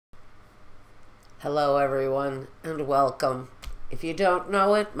Hello, everyone, and welcome. If you don't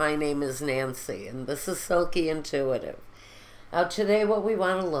know it, my name is Nancy, and this is Silky Intuitive. Now, today, what we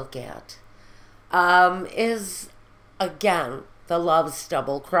want to look at is, again, the Love's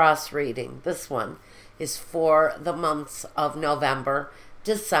Double Cross reading. This one is for the months of November,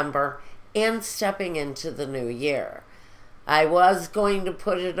 December, and stepping into the new year. I was going to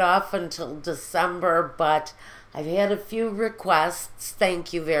put it off until December, but I've had a few requests.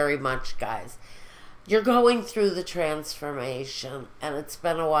 Thank you very much, guys. You're going through the transformation, and it's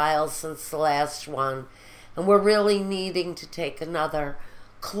been a while since the last one, and we're really needing to take another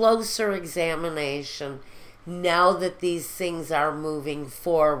closer examination now that these things are moving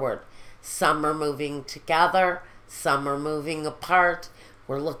forward. Some are moving together, some are moving apart.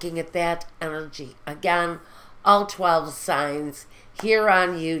 We're looking at that energy. Again, all 12 signs here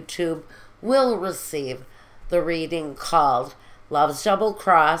on YouTube will receive the reading called Love's Double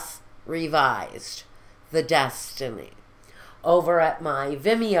Cross Revised, the Destiny. Over at my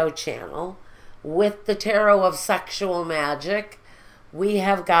Vimeo channel, with the Tarot of Sexual Magic, we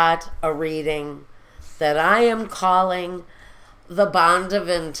have got a reading that I am calling the Bond of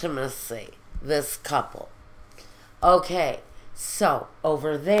Intimacy, this couple. Okay, so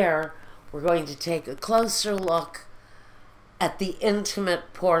over there, we're going to take a closer look at the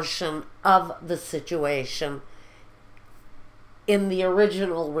intimate portion of the situation in the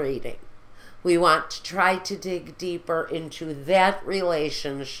original reading. We want to try to dig deeper into that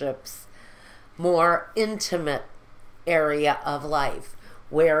relationship's more intimate area of life,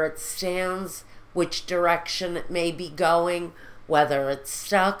 where it stands, which direction it may be going, whether it's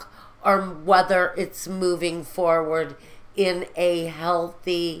stuck or whether it's moving forward in a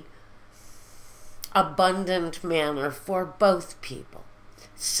healthy, abundant manner for both people.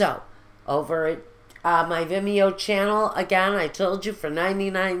 So, over at my Vimeo channel, again, I told you for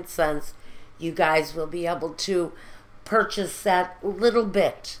 99 cents, you guys will be able to purchase that little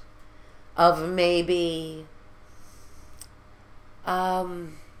bit of maybe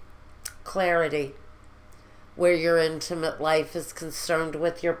clarity where your intimate life is concerned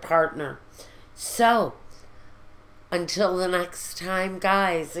with your partner. So, until the next time,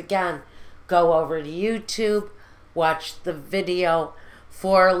 guys, again, go over to YouTube, watch the video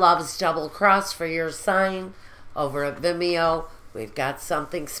for Love's Double Cross for your sign. Over at Vimeo, we've got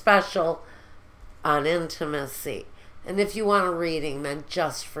something special on intimacy. And if you want a reading meant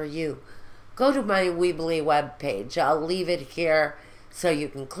just for you, go to my Weebly webpage. I'll leave it here so you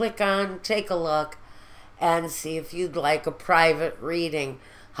can click on, take a look, and see if you'd like a private reading.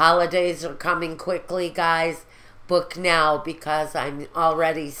 Holidays are coming quickly, guys. Book now, because I'm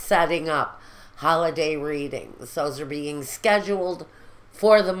already setting up holiday readings. Those are being scheduled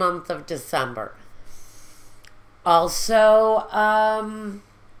for the month of December. Also,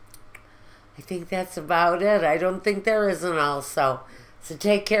 I think that's about it. I don't think there is an also. So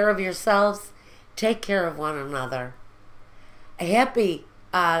take care of yourselves. Take care of one another. Happy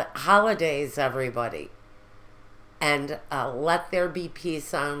holidays, everybody. And let there be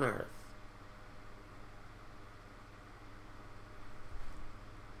peace on earth.